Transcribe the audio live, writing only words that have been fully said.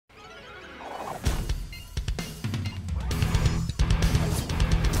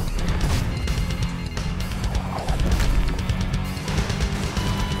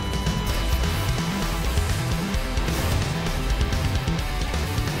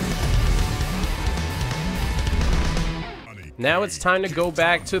Now it's time to go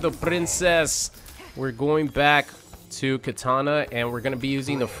back to the princess. We're going back to Kitana, and we're going to be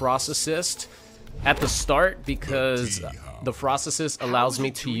using the Frost Assist at the start because the Frost Assist allows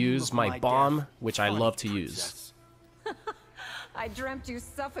me to use my bomb, which I love to use. I dreamt you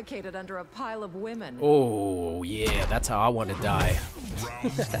suffocated under a pile of women. Oh, yeah, that's how I want to die.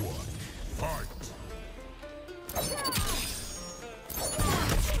 Round one, fight.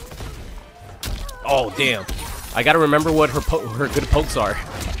 Oh, damn. I gotta remember what her good pokes are.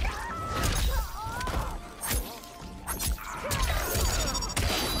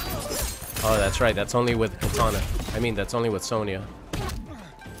 Oh, that's right. That's only with Kitana. I mean, that's only with Sonya.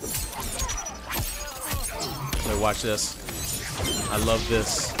 Wait, watch this. I love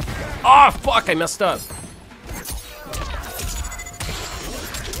this. Oh, fuck! I messed up.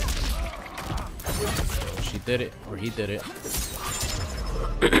 She did it. Or he did it.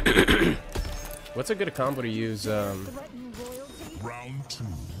 What's a good combo to use? Round two,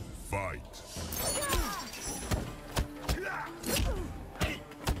 fight.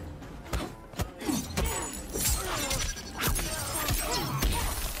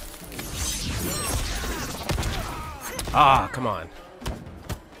 Ah, come on.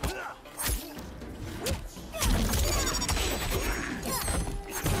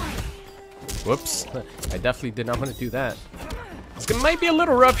 Whoops. I definitely did not want to do that. It might be a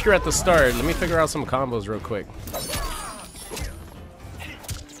little rough here at the start. Let me figure out some combos real quick.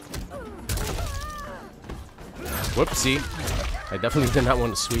 Whoopsie. I definitely did not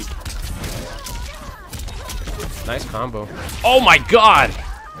want to sweep. Nice combo. Oh my god!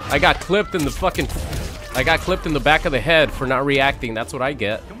 I got clipped in the fucking... I got clipped in the back of the head for not reacting. That's what I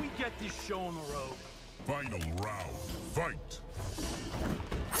get. Can we get this show on the road? Final round, fight.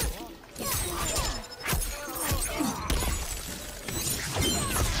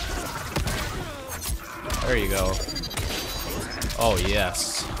 There you go. Oh,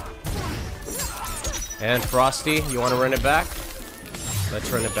 yes. And Frosty, you want to run it back? Let's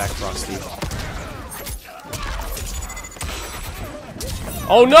run it back, Frosty.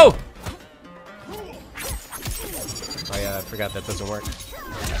 Oh, no! Oh, yeah, I forgot that doesn't work.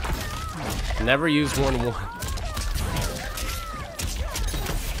 Never use 1-1.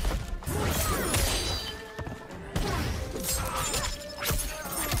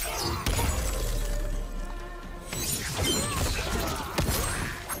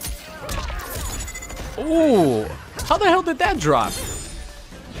 Ooh, how the hell did that drop?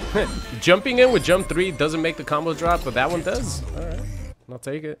 Jumping in with jump 3 doesn't make the combo drop, but that one does. Alright, I'll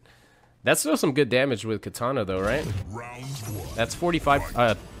take it. That's still some good damage with Kitana though, right? Round one. That's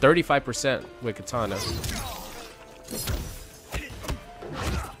 35% with Kitana.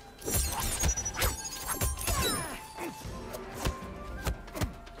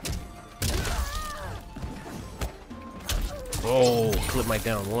 Oh, clip my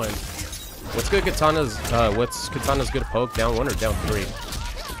down 1. What's Kitana's good poke? Down 1 or down 3?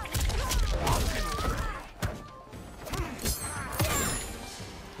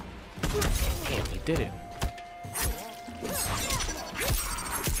 Damn, he did it.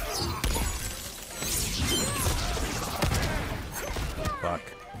 Fuck.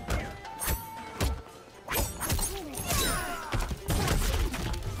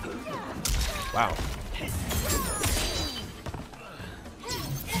 Wow.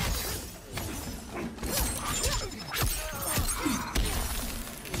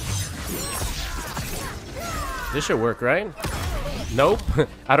 This should work, right? Nope.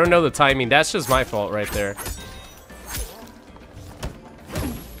 I don't know the timing. That's just my fault right there.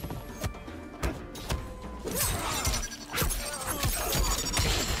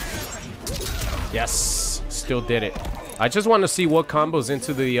 Yes. Still did it. I just want to see what combos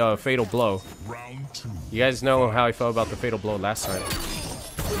into the fatal blow. Round two. You guys know how I felt about the fatal blow last time.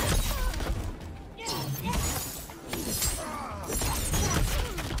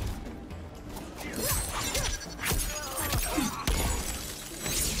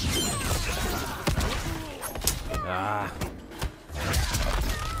 Ah.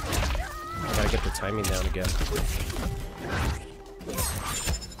 Gotta get the timing down again.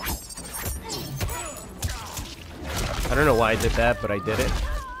 I don't know why I did that, but I did it.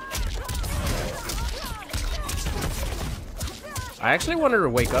 I actually wanted her to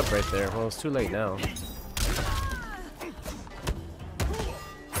wake up right there. Well, it's too late now.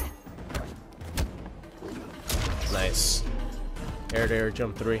 Nice. Air to air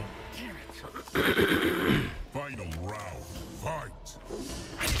jump 3. Final round, fight.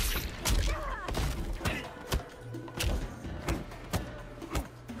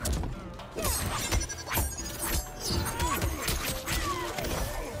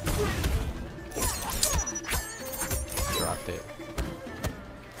 blocked it.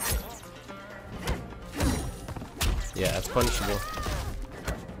 Yeah, that's punishable.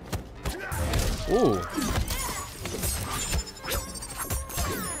 Ooh.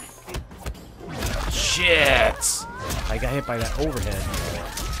 Shit! I got hit by that overhead.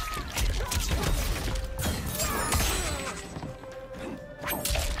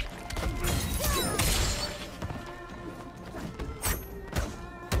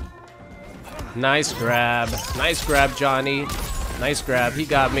 Nice grab. Nice grab, Johnny. Nice grab. He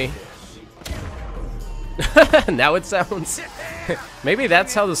got me. Now it sounds... Maybe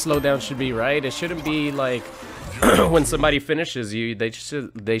that's how the slowdown should be, right? It shouldn't be like when somebody finishes you, they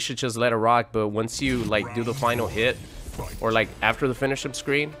should just let it rock. But once you like do the final hit, or like after the finish up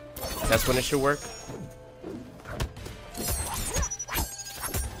screen, that's when it should work.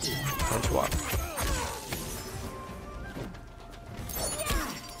 Punch walk.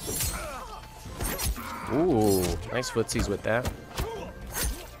 Ooh, nice footsies with that.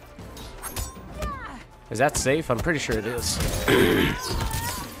 Is that safe? I'm pretty sure it is.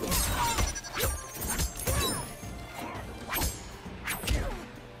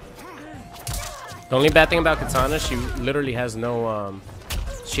 The only bad thing about Kitana, she literally has no,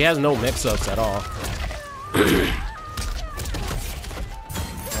 she has no mix-ups at all.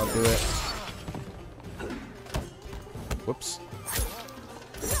 I'll do it. Whoops.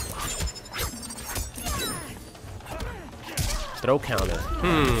 Throw counter.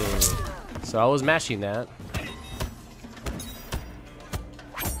 So I was mashing that.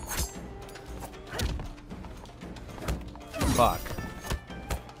 Fuck.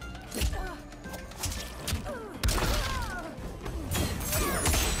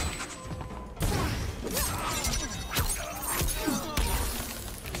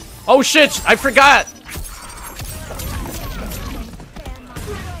 Oh shit! I forgot!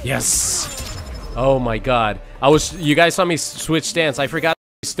 Yes! Oh my god. You guys saw me switch stance. I forgot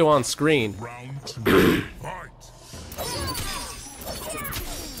he's still on screen. Round 2, fight.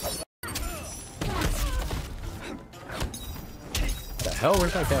 The hell?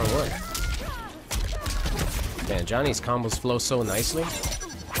 Where'd that guy work? Man, Johnny's combos flow so nicely.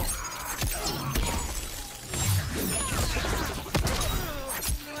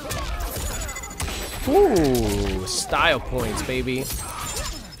 Ooh, style points, baby.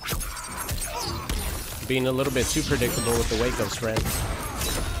 Being a little bit too predictable with the wake ups, friend.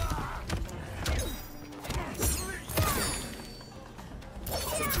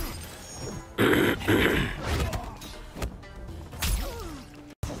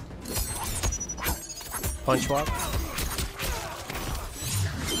 Punch walk.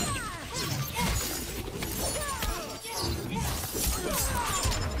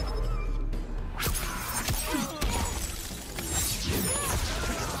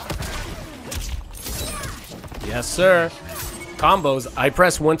 Yes, sir. Combos. I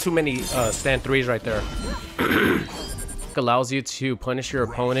pressed one too many stand threes right there. Allows you to punish your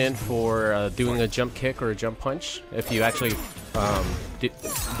opponent for doing a jump kick or a jump punch if you actually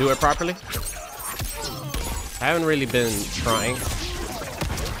do it properly. I haven't really been trying.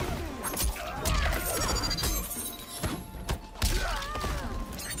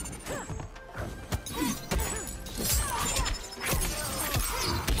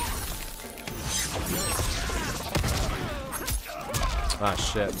 Ah,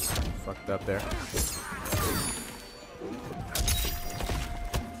 shit. Fucked up there.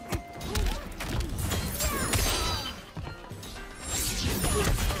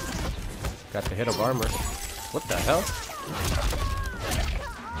 Got the hit of armor. What the hell?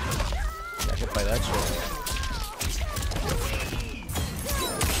 Got hit by that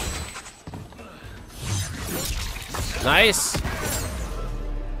shit. Nice!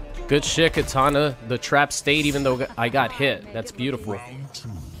 Good shit, Kitana. The trap stayed even though I got hit. That's beautiful. Round 2,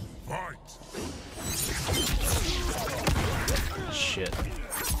 fight. Shit.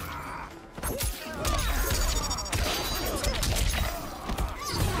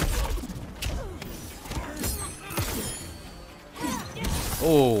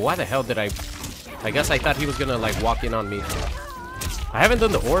 Oh, why the hell did I guess I thought he was gonna like walk in on me. I haven't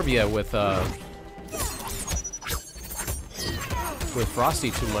done the orb yet with Frosty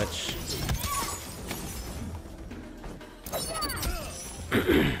too much.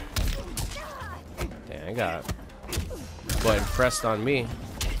 Damn, I got button pressed on me.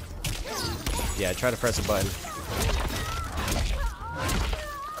 Yeah, I tried to press a button.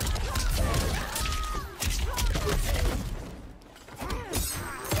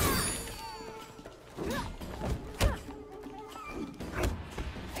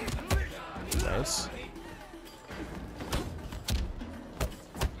 Nice.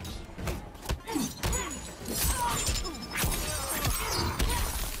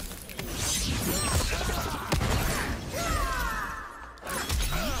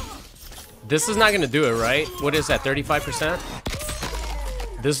 This is not gonna do it, right? What is that, 35%?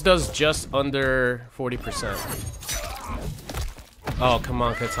 This does just under 40%. Oh, come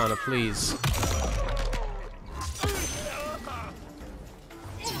on, Kitana, please.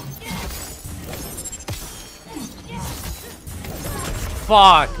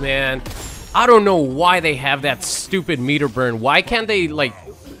 Fuck, man. I don't know why they have that stupid meter burn. Why can't they, like...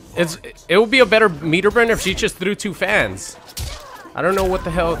 It would be a better meter burn if she just threw 2 fans. I don't know what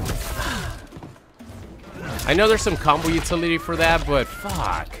the hell... I know there's some combo utility for that, but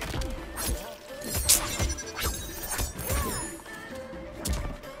fuck.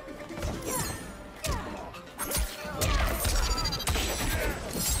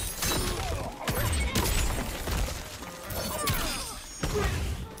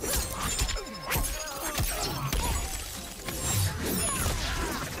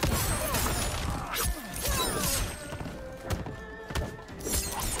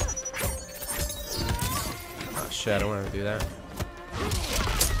 Shit, I don't want to do that.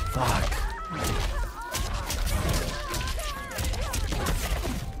 Fuck.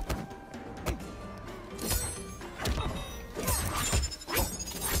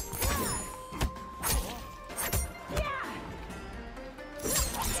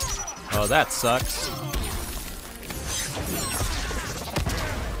 Oh, that sucks.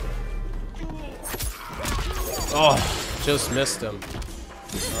 Oh, just missed him.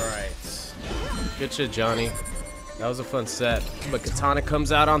 Alright. Good shit, Johnny. That was a fun set. But Kitana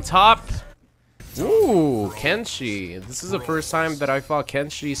comes out on top. Ooh, Kenshi. This is the first time that I fought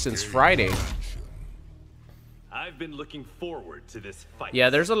Kenshi since Friday. I've been looking forward to this fight.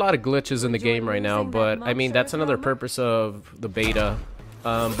 Yeah, there's a lot of glitches in the game right now, but I mean, that's another purpose of the beta.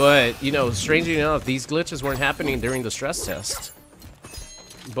 But, you know, strangely enough, these glitches weren't happening during the stress test.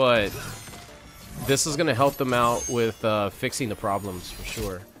 But this is going to help them out with fixing the problems for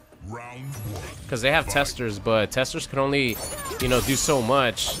sure. Because they have testers, but testers can only, you know, do so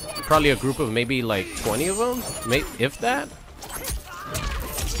much. Probably a group of maybe like 20 of them, if that.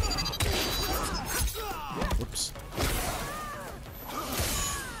 Whoops.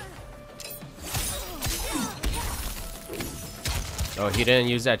 Oh, he didn't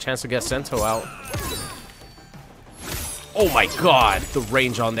use that chance to get Sento out. Oh my god, the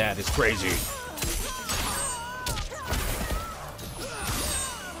range on that is crazy.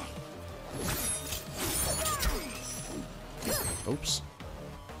 Oops.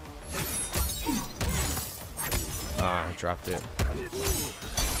 Ah, I dropped it.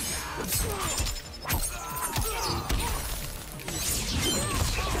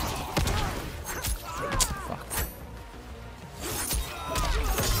 Fuck.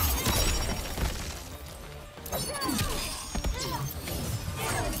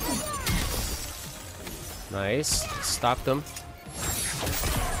 Nice. Stopped them.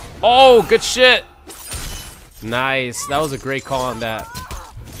 Oh, good shit. Nice. That was a great call on that.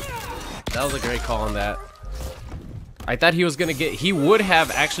 That was a great call on that. I thought he was gonna get... He would have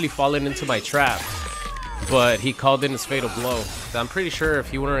actually fallen into my trap, but he called in his fatal blow. I'm pretty sure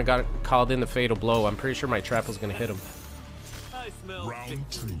if he wouldn't have got called in the fatal blow, I'm pretty sure my trap was gonna hit him. Round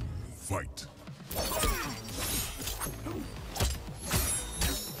 2, fight.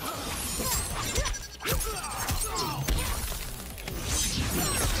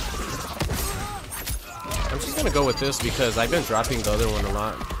 I'm just gonna go with this because I've been dropping the other one a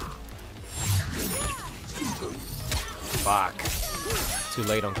lot. Fuck. Too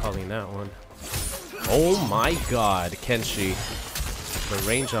late on calling that one. Oh my god, Kenshi. The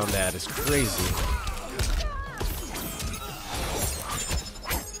range on that is crazy.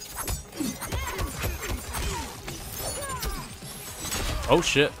 Oh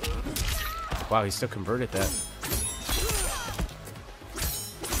shit. Wow, he still converted that.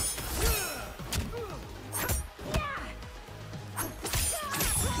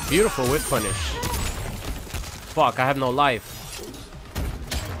 Beautiful whip punish. Fuck, I have no life.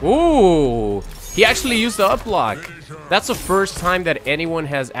 Ooh, he actually used the up block. That's the first time that anyone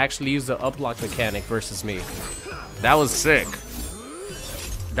has actually used the up block mechanic versus me. That was sick.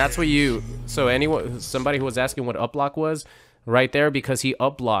 That's what you... So somebody who was asking what up block was, right there, because he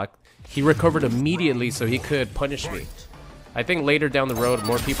up blocked, he recovered immediately so he could punish me. I think later down the road,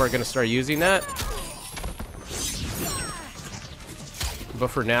 more people are going to start using that. But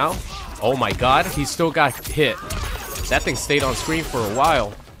for now, oh my god, he still got hit. That thing stayed on screen for a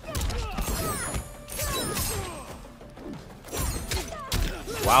while.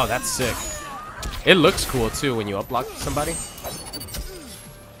 Wow, that's sick. It looks cool too when you up-block somebody.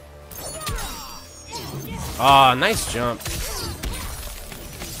 Ah, nice jump.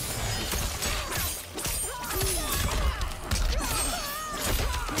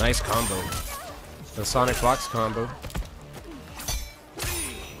 Nice combo. The Sonic Fox combo.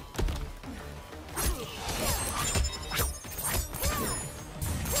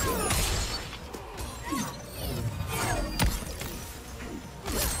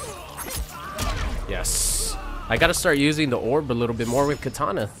 Yes. I gotta start using the orb a little bit more with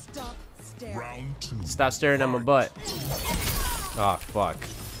Kitana. Stop staring at my butt. Oh, fuck.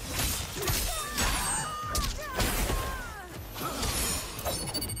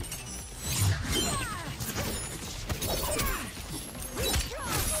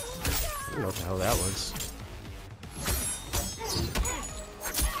 I don't know what the hell that was.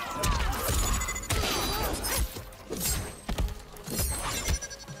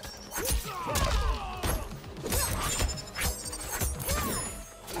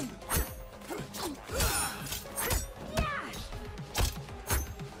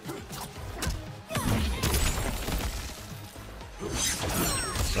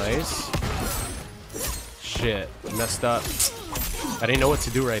 Nice. Shit, messed up. I didn't know what to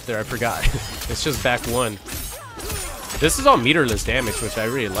do right there. I forgot. It's just back one. This is all meterless damage, which I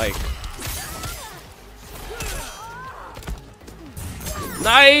really like.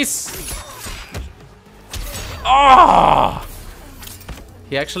 Nice! Oh!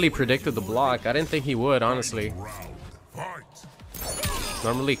 He actually predicted the block. I didn't think he would, honestly.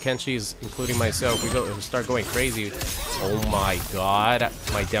 Normally, Kenshi's, including myself, we start going crazy. Oh my god.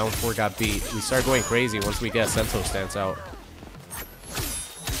 My down 4 got beat. We start going crazy once we get Sento stance out.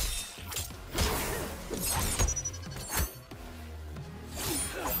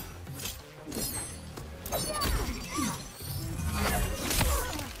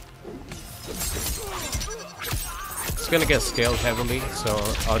 It's gonna get scaled heavily, so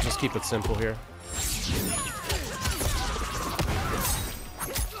I'll just keep it simple here.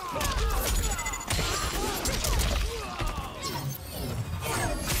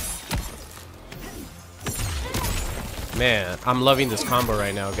 Man, I'm loving this combo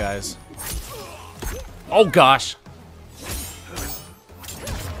right now, guys. Oh gosh.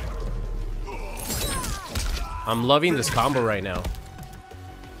 I'm loving this combo right now.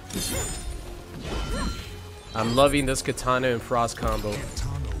 I'm loving this Kitana and Frost combo.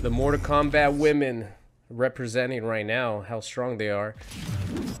 The Mortal Kombat women representing right now how strong they are.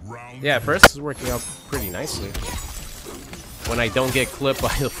 Yeah, at first it's working out pretty nicely. When I don't get clipped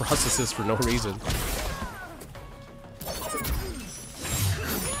by the Frost assist for no reason.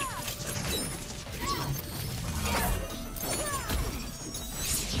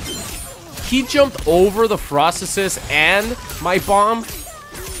 He jumped over the Frost assist and my bomb.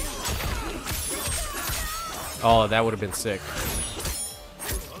 Oh, that would have been sick.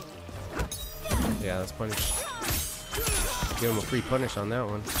 Yeah, let's punish. Give him a free punish on that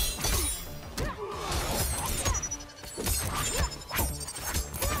one.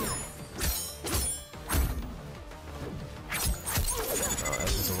 Oh, that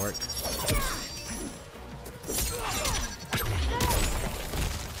doesn't work.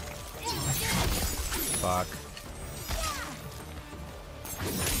 Fuck.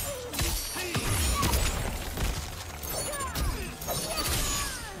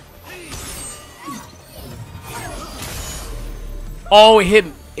 Oh, it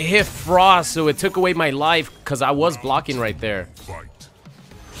hit Frost, so it took away my life because I was blocking right there.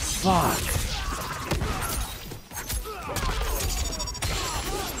 Fuck.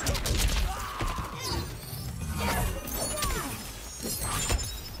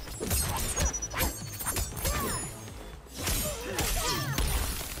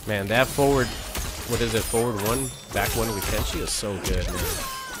 Man, that forward, what is it, forward one, back one with Kenshi is so good, man.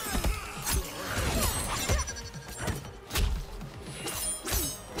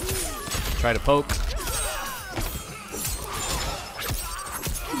 Try to poke.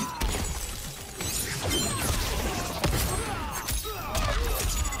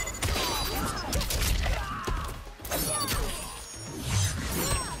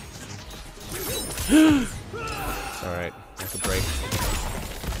 Alright, that's a break.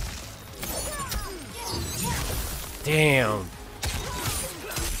 Damn.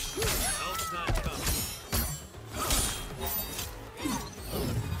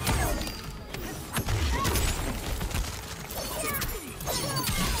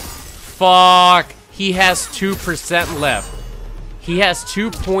 Fuck. He has 2% left. He has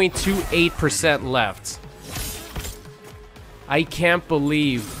 2.28% left. I can't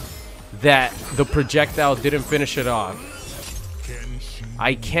believe that the projectile didn't finish it off.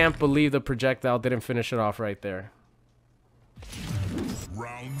 I can't believe the projectile didn't finish it off right there.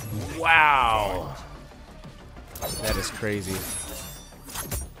 Wow. That is crazy.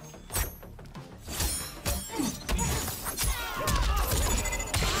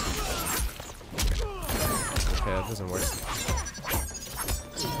 doesn't work.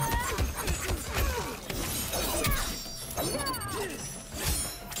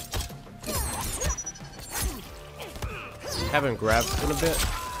 Haven't grabbed in a bit.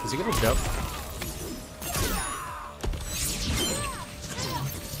 Is he gonna jump?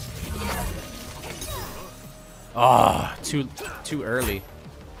 Ah, too early.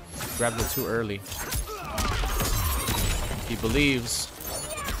 Grabbed him too early. He believes.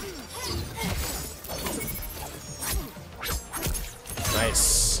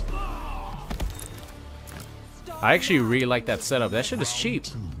 Nice. I actually really like that setup. That shit is cheap.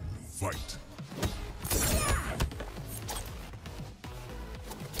 Fight.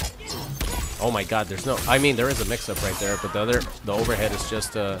 Oh my god, there's no... I mean, there is a mix-up right there, but the overhead is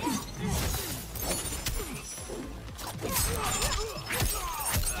just, Yeah,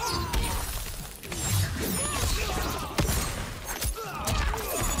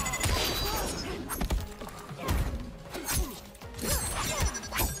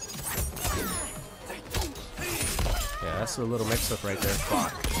 that's a little mix-up right there.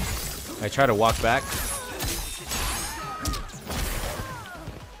 Fuck. I try to walk back.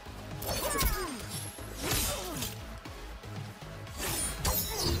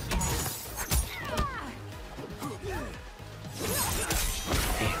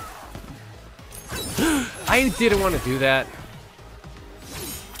 I didn't want to do that.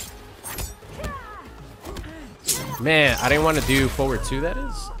 Man, I didn't want to do forward 2, that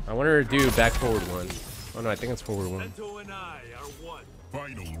is. I wanted to do back forward 1. Oh no, I think it's forward 1. Sento and I are one.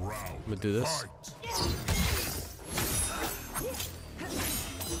 Final round. I'm gonna do this.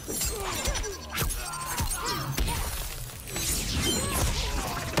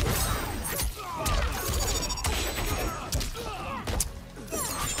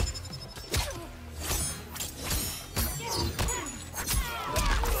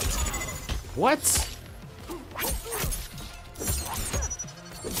 What?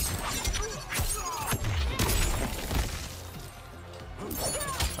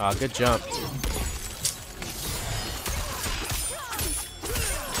 Ah, good jump.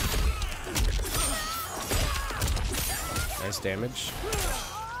 Nice damage.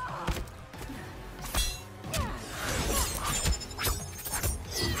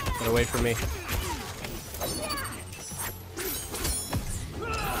 Get away from me.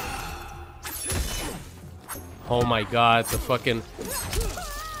 Oh my god, the fucking...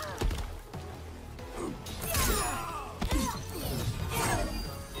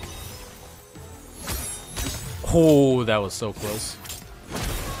 Oh, that was so close.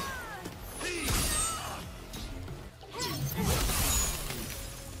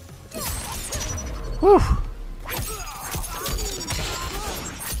 Whew.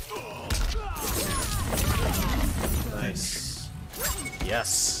 Nice.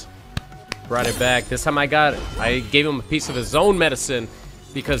 Yes. Brought it back. This time I gave him a piece of his own medicine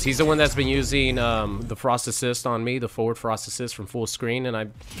because he's the one that's been using the frost assist on me, the forward frost assist from full screen, and I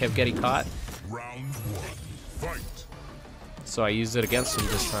kept getting caught. Round 1. Fight. So I used it against him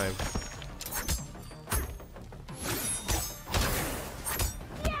this time.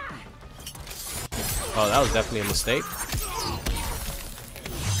 Oh, that was definitely a mistake.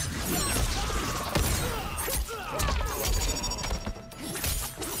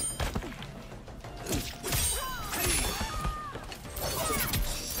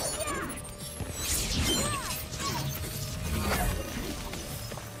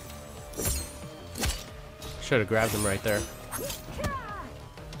 Should have grabbed him right there.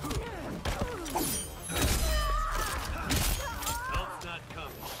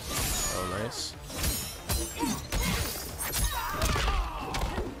 Oh, nice.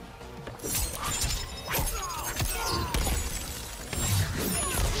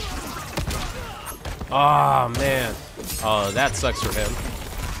 Oh, man. Oh, that sucks for him.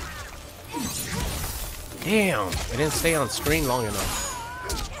 Damn, it didn't stay on screen long enough.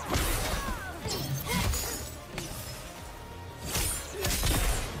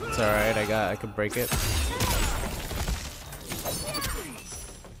 It's alright, I could break it.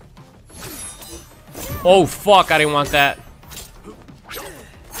 Oh fuck, I didn't want that.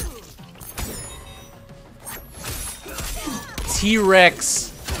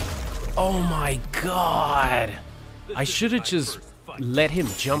 T-Rex. Oh my god. I should have just let him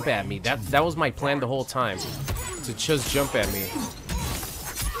jump at me. That was my plan the whole time. To just jump at me.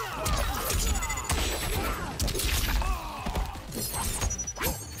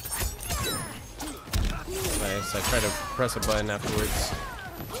 Nice, I try to press a button afterwards.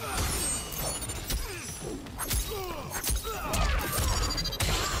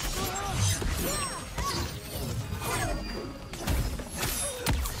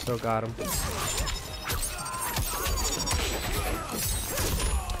 Still got him.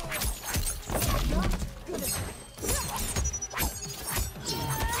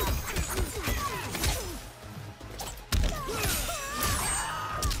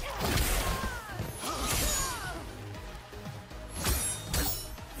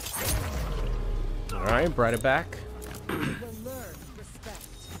 Alright, brought it back.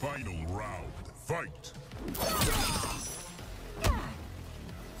 Final round. Fight.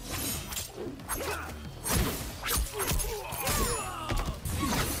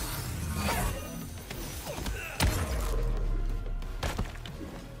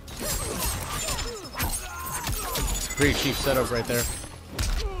 Pretty cheap setup right there.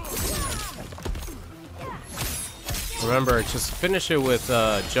 Remember, just finish it with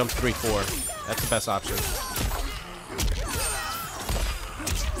jump 3-4. That's the best option.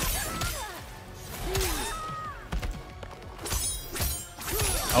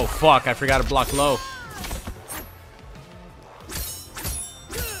 Oh fuck, I forgot to block low.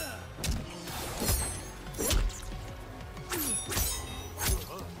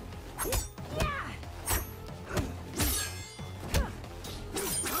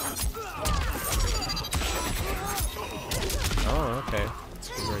 Oh, okay. That's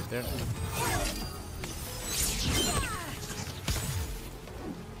good right there.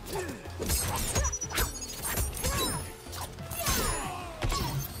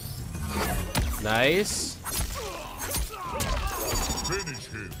 Nice. Finish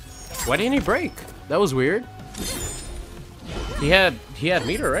him. Why didn't he break? That was weird. He had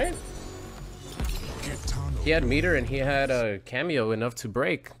meter, right? He had meter and he had a Kameo enough to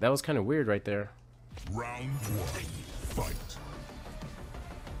break. That was kind of weird right there. Round 1. Fight.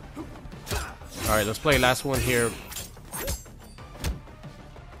 All right, let's play last one here.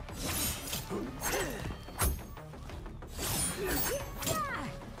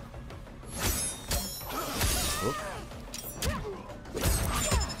 Oop.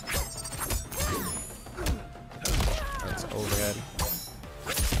 That's overhead.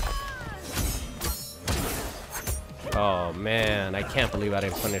 Oh man, I can't believe I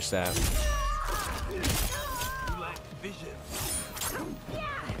didn't finish that.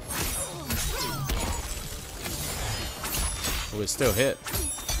 It was still hit.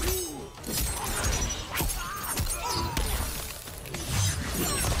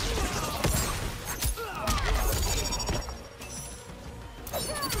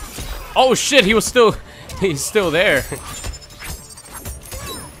 Oh shit, he's still there.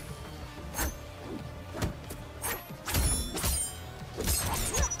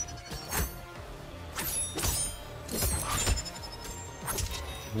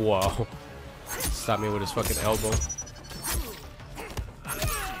 Whoa. Stop me with his fucking elbow.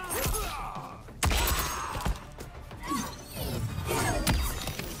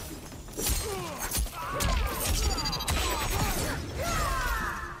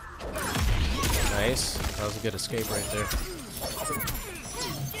 Nice. That was a good escape right there.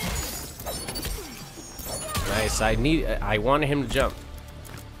 Nice. I wanted him to jump.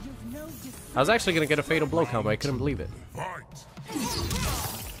 I was actually gonna get a fatal blow combo. I couldn't believe it. Fight.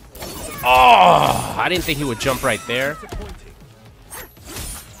 Oh! I didn't think he would jump right there.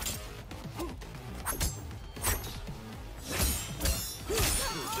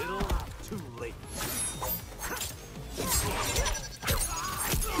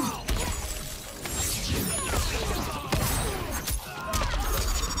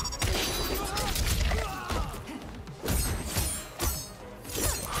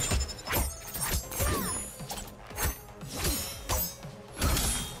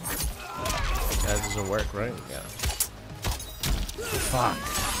 That doesn't work, right? Yeah. Fuck.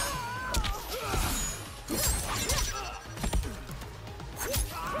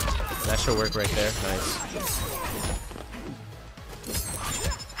 That should work right there. Nice.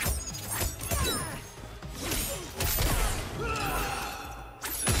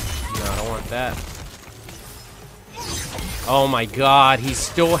 No, I don't want that. Oh my god, he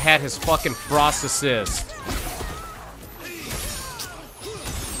still had his fucking frost assist.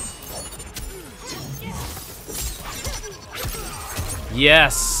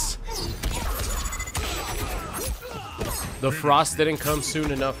 Yes! The frost didn't come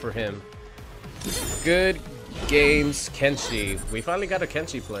soon enough for him. Good games, Kenshi. We finally got a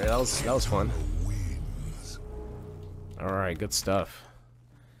Kenshi player. That was fun. Alright, good stuff.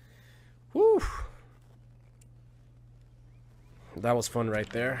 Whew. That was fun right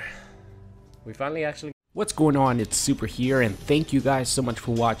there. We finally actually... What's going on? It's Super here, and thank you guys so much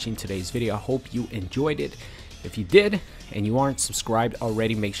for watching today's video. I hope you enjoyed it. If you did, and you aren't subscribed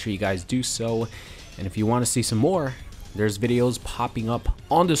already, make sure you guys do so. And if you want to see some more, there's videos popping up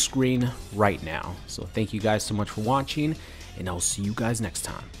on the screen right now. So thank you guys so much for watching, and I'll see you guys next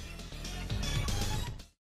time.